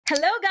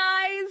Hello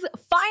guys!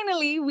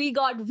 Finally, we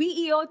got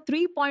VEO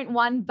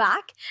 3.1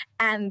 back,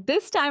 and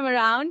this time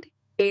around,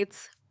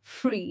 it's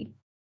free.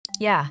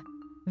 Yeah,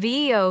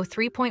 VEO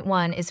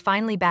 3.1 is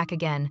finally back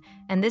again,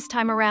 and this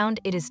time around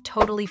it is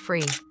totally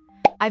free.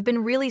 I've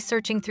been really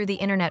searching through the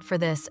internet for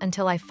this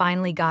until I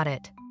finally got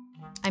it.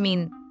 I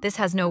mean, this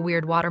has no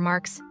weird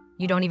watermarks.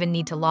 You don't even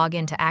need to log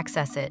in to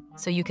access it,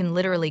 so you can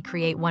literally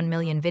create 1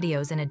 million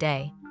videos in a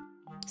day.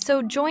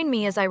 So join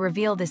me as I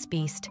reveal this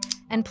beast,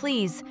 and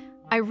please,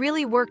 I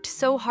really worked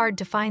so hard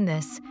to find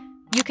this.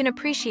 You can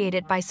appreciate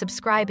it by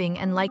subscribing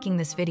and liking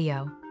this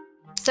video.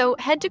 So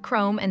head to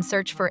Chrome and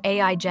search for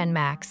AI Gen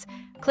Max.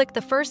 Click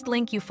the first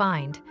link you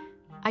find.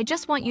 I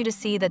just want you to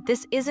see that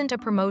this isn't a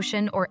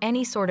promotion or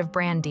any sort of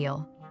brand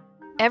deal.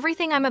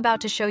 Everything I'm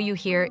about to show you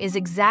here is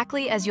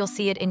exactly as you'll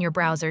see it in your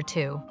browser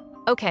too.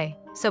 Okay,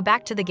 so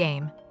back to the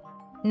game.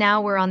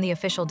 Now we're on the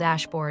official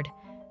dashboard,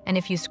 and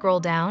if you scroll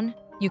down,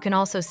 you can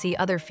also see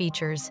other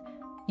features.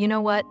 You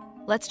know what?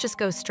 Let's just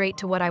go straight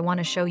to what I want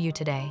to show you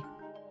today.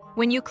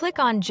 When you click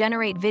on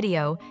Generate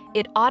Video,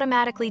 it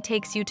automatically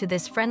takes you to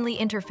this friendly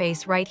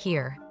interface right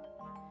here.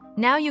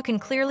 Now you can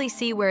clearly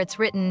see where it's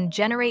written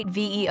Generate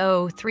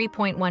VEO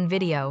 3.1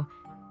 Video,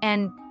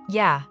 and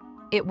yeah,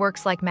 it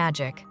works like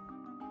magic.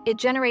 It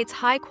generates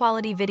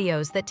high-quality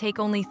videos that take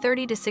only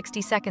 30 to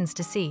 60 seconds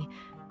to see.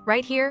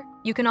 Right here,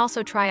 you can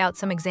also try out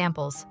some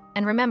examples.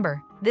 And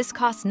remember, this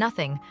costs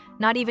nothing,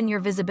 not even your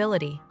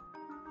visibility.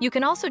 You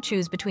can also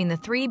choose between the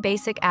 3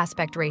 basic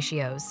aspect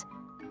ratios.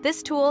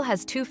 This tool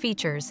has 2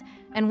 features,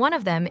 and one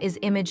of them is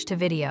image to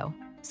video.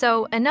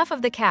 So enough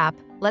of the cap,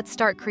 let's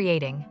start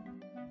creating.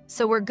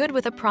 So we're good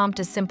with a prompt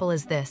as simple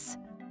as this.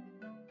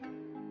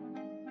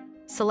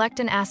 Select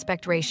an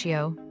aspect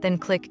ratio, then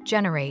click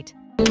Generate.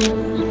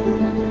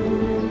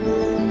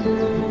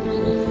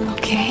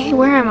 Okay,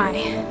 where am I?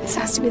 This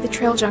has to be the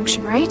trail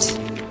junction, right?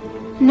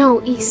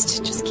 No,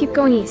 east. Just keep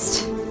going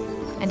east.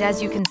 And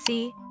as you can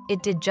see,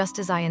 it did just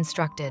as I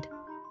instructed.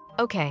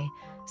 Okay,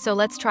 so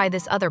let's try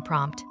this other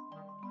prompt.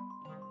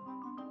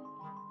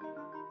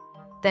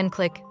 Then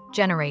click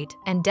Generate,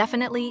 and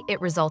definitely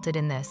it resulted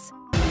in this.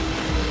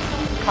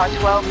 Car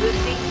 12,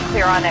 Lucy,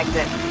 clear on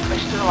exit.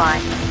 Push to the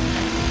line.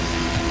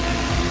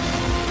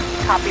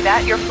 Copy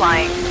that, you're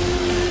flying.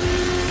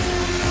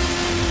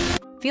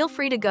 Feel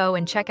free to go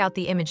and check out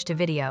the image to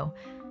video,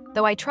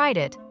 though I tried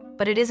it,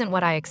 but it isn't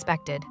what I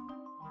expected.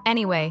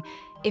 Anyway,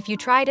 if you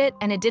tried it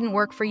and it didn't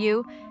work for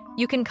you,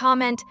 you can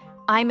comment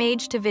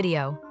image to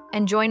video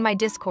and join my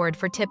Discord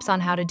for tips on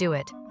how to do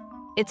it.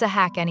 It's a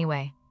hack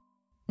anyway.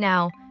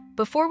 Now,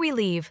 before we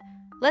leave,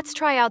 let's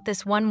try out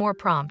this one more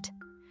prompt.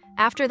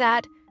 After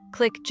that,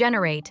 click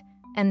Generate,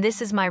 and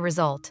this is my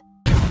result.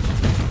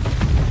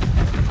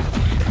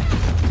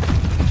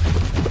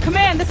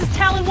 Command, this is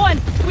Talon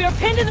 1. We are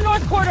pinned in the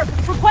north quarter.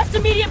 Request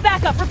immediate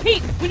backup.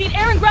 Repeat, we need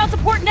air and ground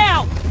support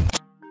now.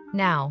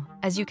 Now,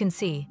 as you can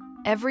see,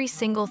 every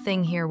single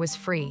thing here was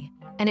free,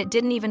 and it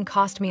didn't even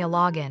cost me a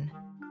login.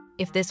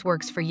 If this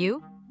works for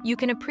you, you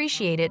can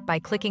appreciate it by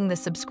clicking the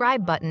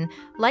subscribe button,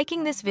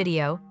 liking this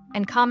video,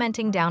 and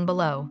commenting down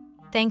below.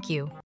 Thank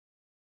you.